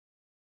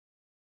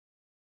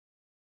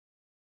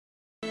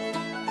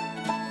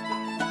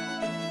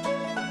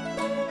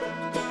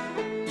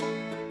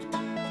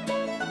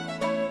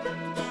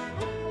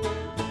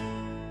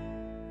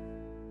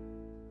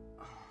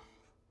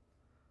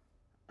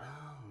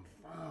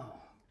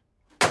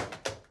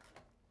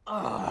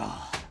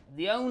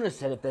The owner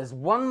said if there's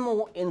one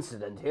more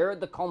incident here at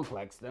the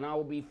complex, then I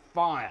will be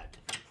fired.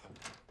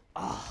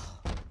 Bob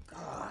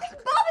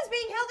is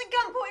being held at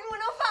gunpoint in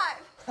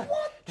 105.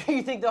 What? Do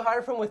you think they'll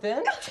hire from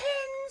within? 10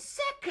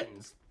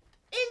 seconds?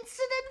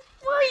 Incident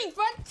free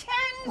for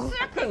 10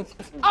 seconds?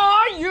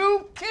 Are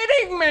you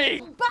kidding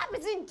me? Bob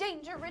is in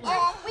danger, Richard.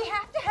 We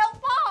have to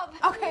help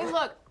Bob. Okay,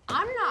 look,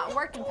 I'm not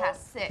working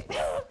past 6.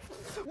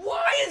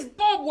 Why is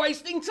Bob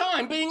wasting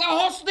time being a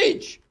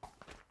hostage?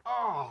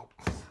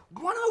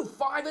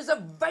 105 is a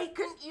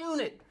vacant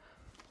unit.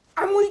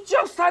 And we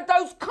just had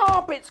those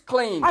carpets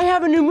cleaned. I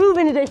have a new move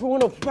in today for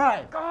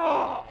 105.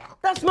 Oh.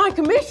 That's my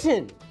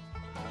commission.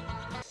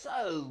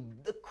 So,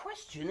 the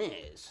question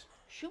is,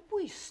 should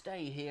we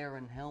stay here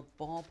and help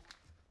Bob?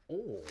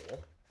 Or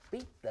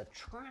beat the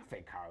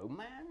traffic home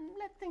and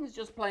let things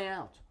just play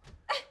out?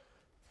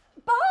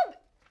 Bob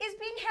is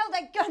being held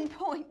at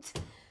gunpoint.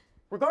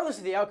 Regardless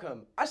of the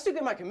outcome, I still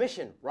get my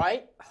commission,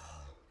 right?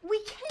 We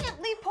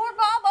can't leave poor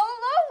Bob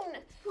all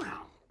alone.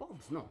 Well,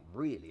 Bob's not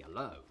really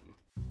alone.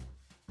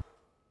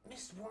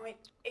 Miss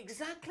White,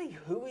 exactly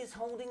who is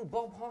holding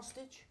Bob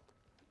hostage?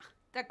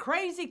 The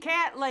crazy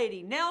cat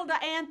lady,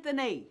 Nelda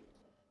Anthony.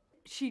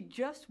 She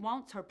just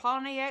wants her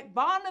Pontiac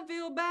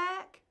Bonneville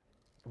back.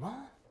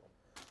 What?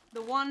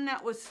 The one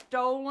that was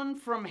stolen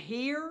from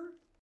here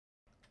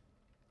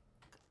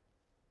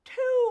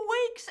 2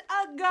 weeks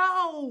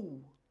ago.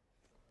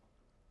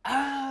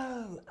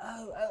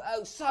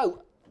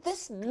 So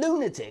this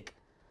lunatic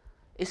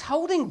is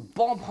holding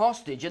Bob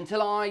hostage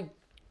until I,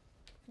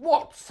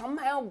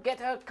 somehow get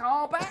her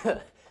car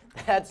back?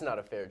 That's not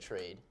a fair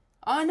trade.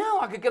 I know,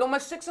 I could get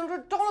almost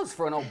 $600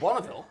 for an old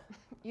Bonneville.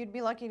 You'd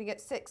be lucky to get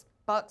 $6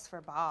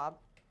 for Bob.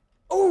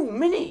 Oh,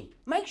 Minnie,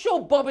 make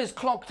sure Bob is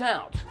clocked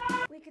out.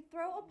 We could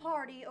throw a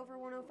party over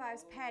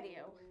 105's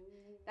patio.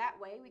 That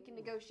way we can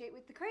negotiate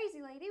with the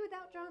crazy lady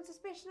without drawing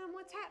suspicion on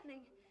what's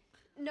happening.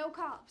 No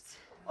cops.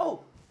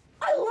 Oh,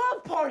 I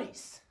love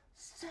parties.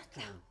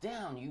 Settle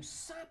down, you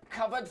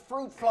sap-covered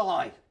fruit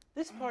fly.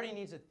 This party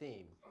needs a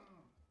theme.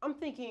 I'm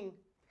thinking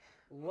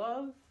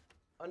love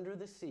under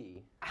the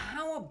sea.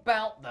 How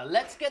about the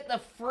let's get the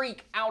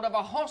freak out of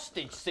a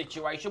hostage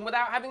situation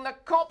without having the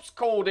cops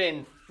called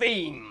in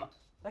theme?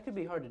 That could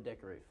be hard to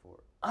decorate for.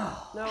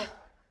 No,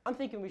 I'm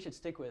thinking we should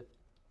stick with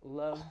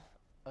love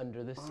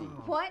under the sea.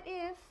 What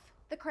if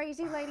the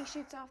crazy lady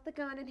shoots off the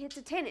gun and hits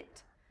a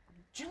tenant?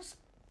 Just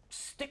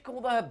stick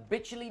all the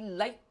habitually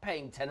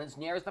late-paying tenants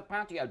nearest the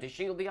patio to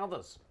shield the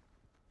others.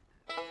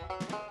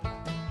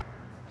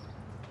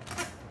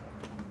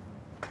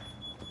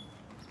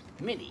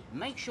 Minnie,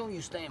 make sure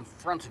you stay in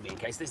front of me in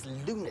case this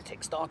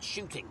lunatic starts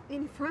shooting.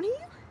 In front of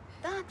you?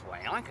 That way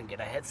I can get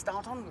a head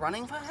start on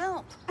running for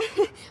help.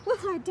 Well,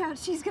 I doubt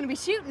she's going to be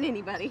shooting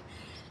anybody.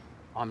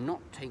 I'm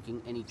not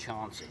taking any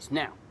chances.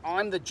 Now,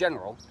 I'm the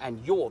general and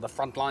you're the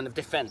front line of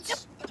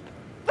defense.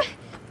 But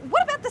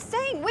what about the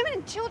saying, women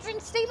and children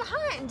stay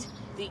behind?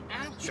 The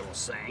actual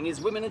saying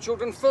is women and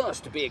children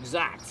first, to be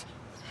exact.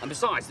 And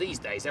besides, these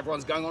days,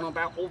 everyone's going on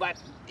about all that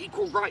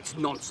equal rights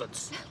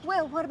nonsense.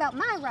 Well, what about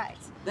my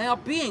rights? They are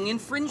being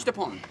infringed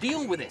upon.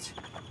 Deal with it.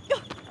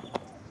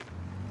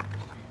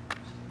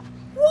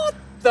 What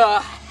the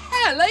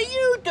hell are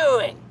you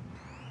doing?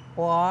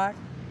 What?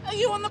 Are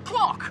you on the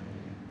clock?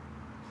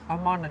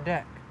 I'm on the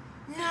deck.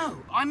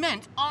 No, I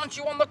meant, aren't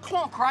you on the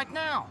clock right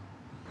now?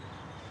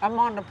 I'm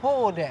on the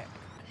pool deck.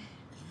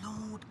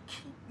 Lord,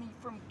 keep me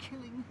from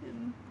killing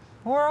him.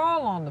 We're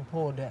all on the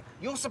pool deck.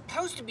 You're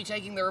supposed to be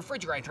taking the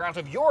refrigerator out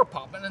of your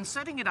apartment and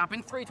setting it up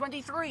in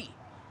 323.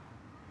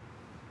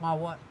 My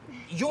what?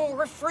 Your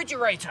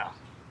refrigerator.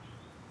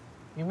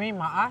 You mean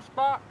my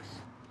icebox?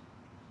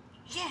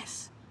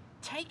 Yes.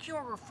 Take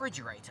your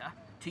refrigerator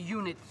to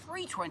unit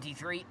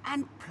 323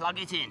 and plug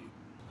it in.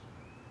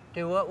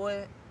 Do what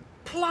with it?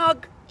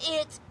 Plug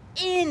it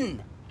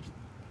in.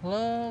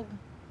 Plug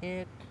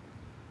it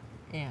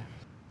in.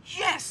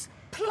 Yes,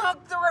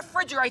 plug the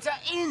refrigerator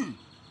in.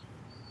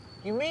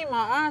 You mean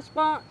my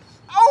icebox?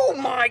 Oh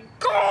my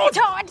God!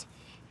 Todd,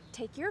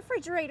 take your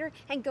refrigerator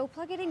and go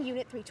plug it in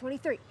unit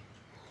 323.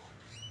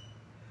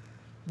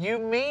 You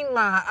mean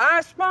my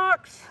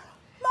icebox?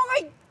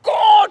 My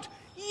God!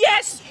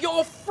 Yes,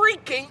 your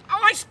freaking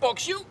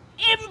icebox, you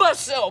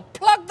imbecile!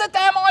 Plug the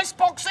damn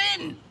icebox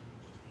in!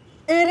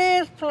 It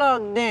is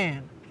plugged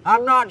in.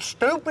 I'm not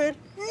stupid.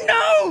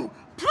 No!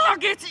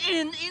 Plug it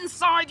in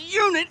inside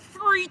unit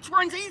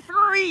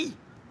 323!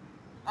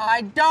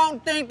 I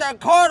don't think the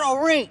cord will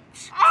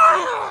reach.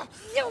 Ah!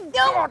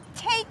 No,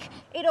 take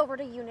it over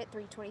to unit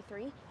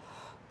 323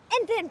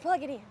 and then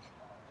plug it in.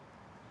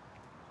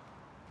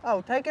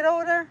 Oh, take it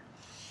over there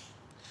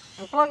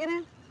and plug it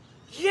in?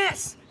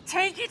 Yes!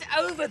 Take it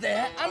over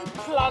there and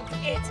plug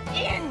it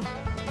in!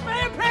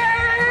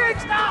 Pig!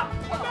 Stop!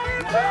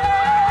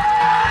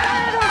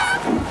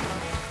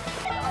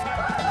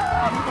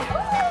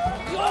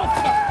 You're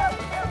fired!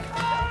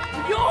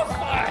 You're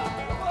fired!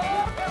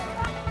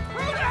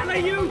 Who the hell are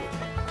you?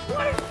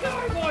 What is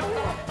going on?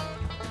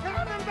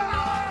 Coming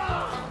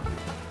back!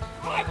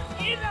 I'm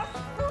in a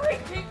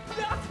freaking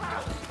nut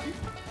house!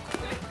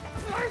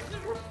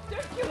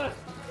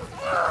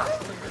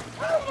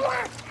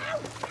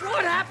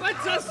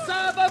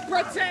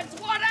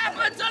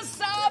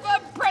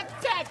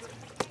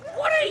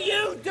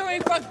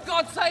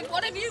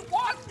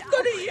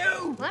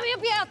 you! Let me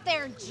be out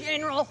there,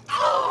 General.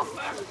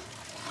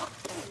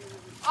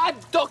 I'm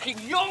docking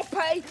your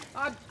pay.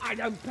 I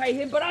don't pay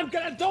him, but I'm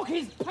gonna dock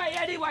his pay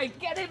anyway.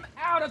 Get him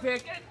out of here.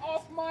 Get him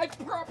off my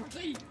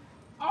property.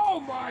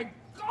 Oh my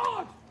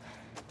God!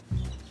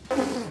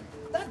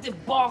 That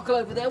debacle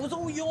over there was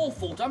all your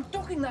fault. I'm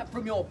docking that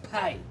from your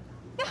pay.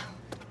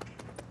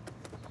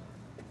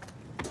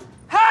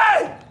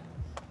 Hey!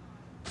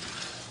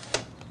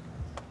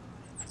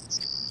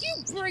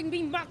 You bring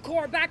me my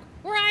car back,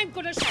 or I'm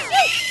gonna shoot!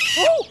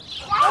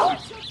 I'm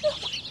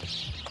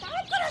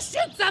gonna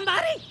shoot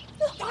somebody!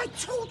 I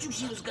told you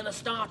she was gonna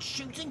start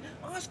shooting.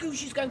 Ask who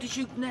she's going to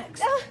shoot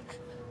next.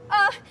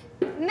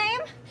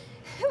 Ma'am,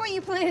 who are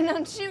you planning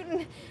on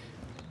shooting?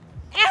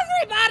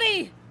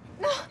 Everybody!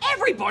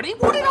 Everybody?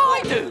 What did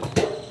I do?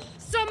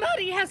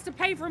 Somebody has to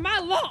pay for my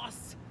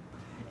loss!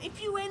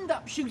 If you end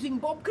up shooting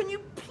Bob, can you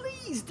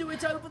please do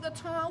it over the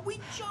tile? We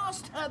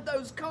just had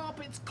those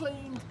carpets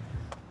cleaned.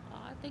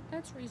 I think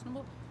that's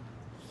reasonable.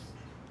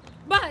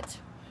 But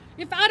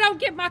if I don't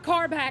get my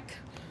car back,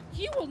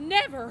 you will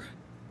never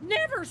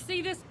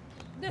see this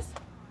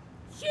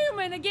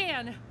human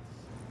again.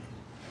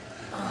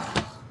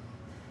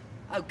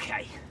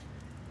 Okay,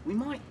 we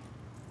might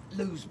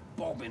lose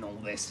Bob in all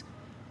this,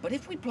 but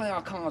if we play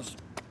our cards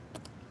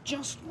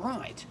just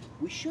right,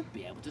 we should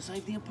be able to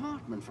save the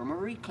apartment from a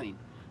reclean.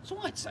 So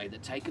I'd say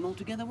that taken all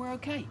together, we're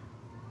okay.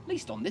 At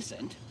least on this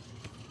end.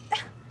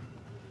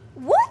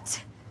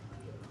 What?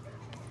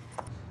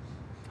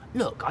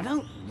 Look, I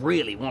don't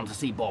really want to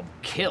see Bob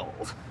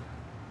killed.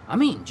 I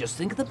mean, just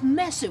think of the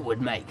mess it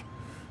would make.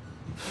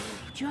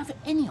 Do you have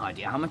any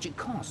idea how much it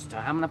costs to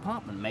have an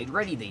apartment made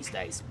ready these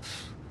days?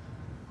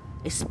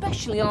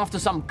 Especially after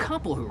some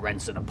couple who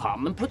rents an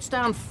apartment puts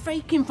down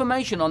fake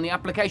information on the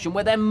application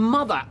where their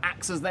mother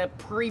acts as their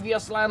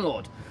previous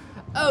landlord.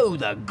 Oh,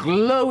 the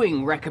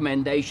glowing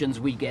recommendations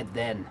we get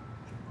then.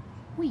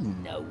 We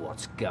know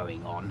what's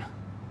going on.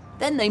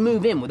 Then they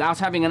move in without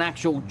having an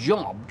actual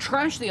job,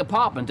 trash the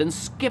apartment and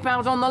skip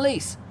out on the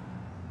lease.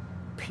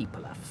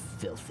 People are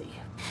filthy.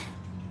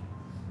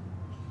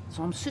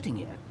 So I'm sitting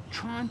here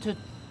trying to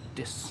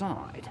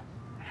decide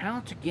how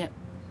to get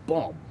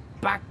Bob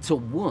back to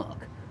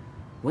work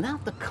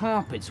without the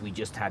carpets we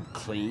just had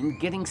cleaned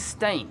getting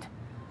stained.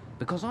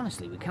 Because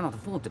honestly, we cannot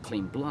afford to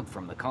clean blood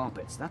from the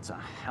carpets. That's a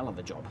hell of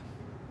a job.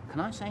 Can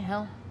I say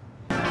hell?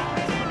 Hey!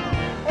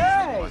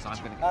 I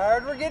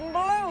heard we're getting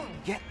balloons.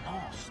 Get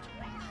lost.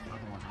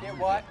 Get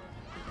what?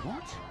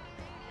 What?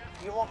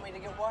 You want me to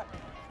get what?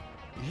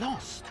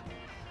 Lost.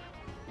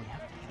 We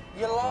have to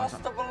You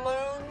lost the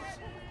balloons?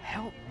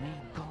 help me,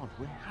 God.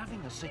 We're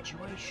having a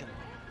situation.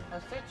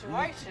 A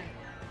situation?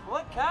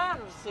 What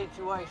kind of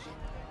situation?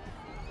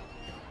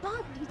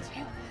 Bob needs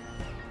help.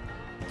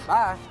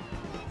 Bye.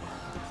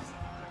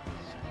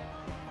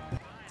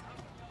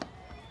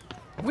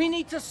 We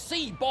need to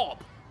see Bob.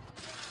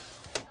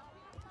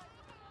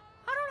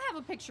 I don't have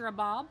a picture of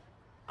Bob.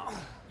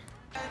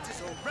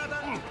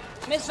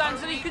 Miss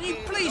Anthony, can you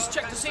please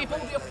check to see if all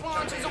the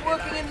appliances are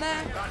working in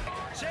there?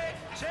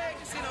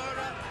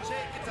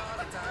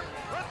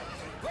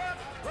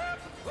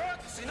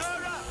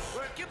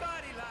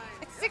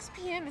 It's 6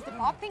 p.m. Is the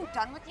Bob thing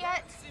done with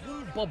yet?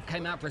 Bob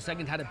came out for a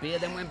second, had a beer,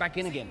 then went back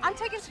in again. I'm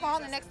taking tomorrow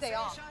and the next day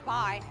off.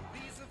 Bye.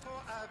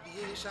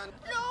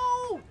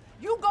 No!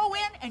 You go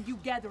in and you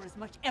gather as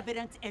much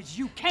evidence as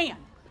you can.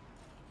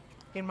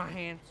 In my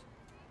hands.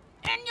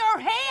 In your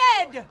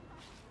head!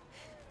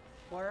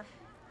 Where?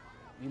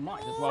 You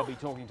might as well be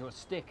talking to a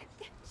stick.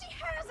 She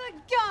has a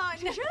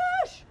gun.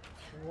 Shush!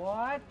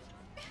 What?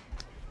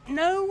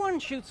 No one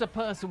shoots a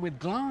person with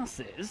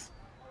glasses.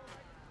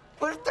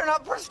 But if they're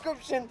not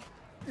prescription.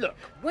 Look,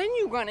 when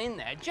you run in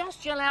there,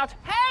 just yell out,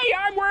 "Hey,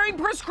 I'm wearing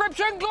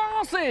prescription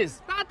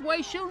glasses!" That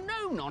way she'll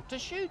know not to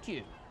shoot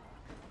you.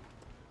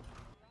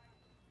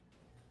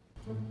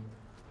 Do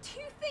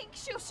you think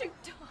she'll shoot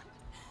Don?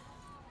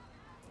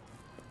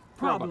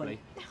 Probably.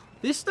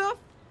 This stuff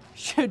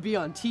should be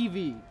on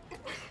TV.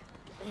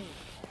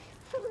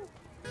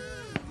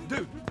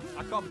 Dude,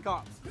 I called the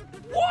cops.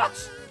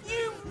 What?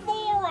 You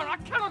moron! I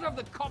cannot have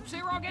the cops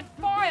here, I'll get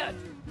fired!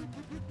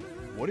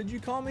 What did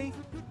you call me?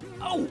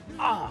 Oh,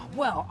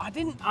 well, I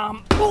didn't,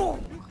 oh!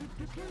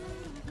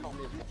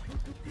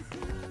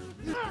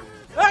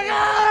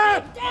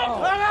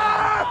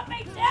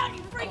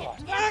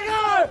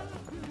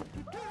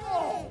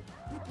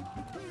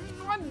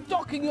 I'm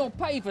docking your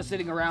pay for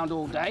sitting around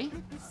all day.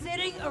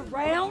 Sitting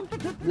around?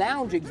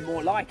 Lounging's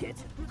more like it.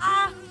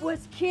 I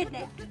was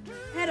kidnapped.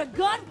 Had a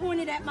gun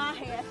pointed at my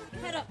head.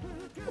 Had a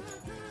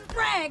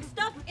frag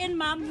stuffed in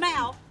my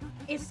mouth.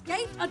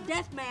 Escaped a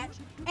death match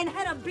and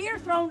had a beer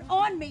thrown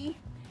on me.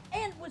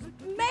 And was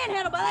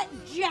manhandled by that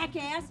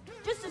jackass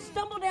just to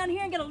stumble down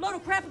here and get a load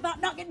of crap about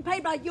not getting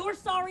paid by your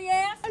sorry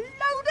ass. A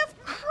load of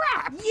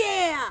crap!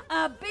 Yeah,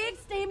 a big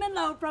steaming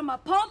load from a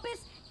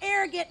pompous,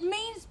 arrogant,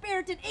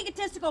 mean-spirited,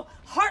 egotistical,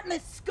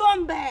 heartless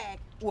scumbag.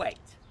 Wait,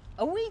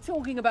 are we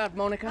talking about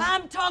Monica?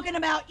 I'm talking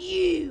about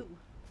you.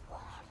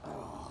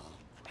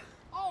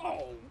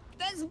 Oh,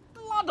 there's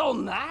blood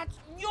on that.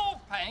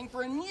 You're paying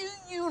for a new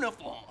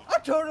uniform. I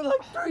told her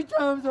like 3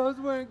 times I was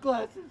wearing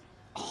glasses.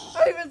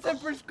 I even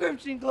said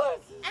prescription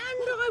glasses. And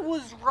I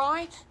was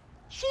right.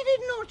 She did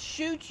not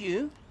shoot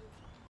you.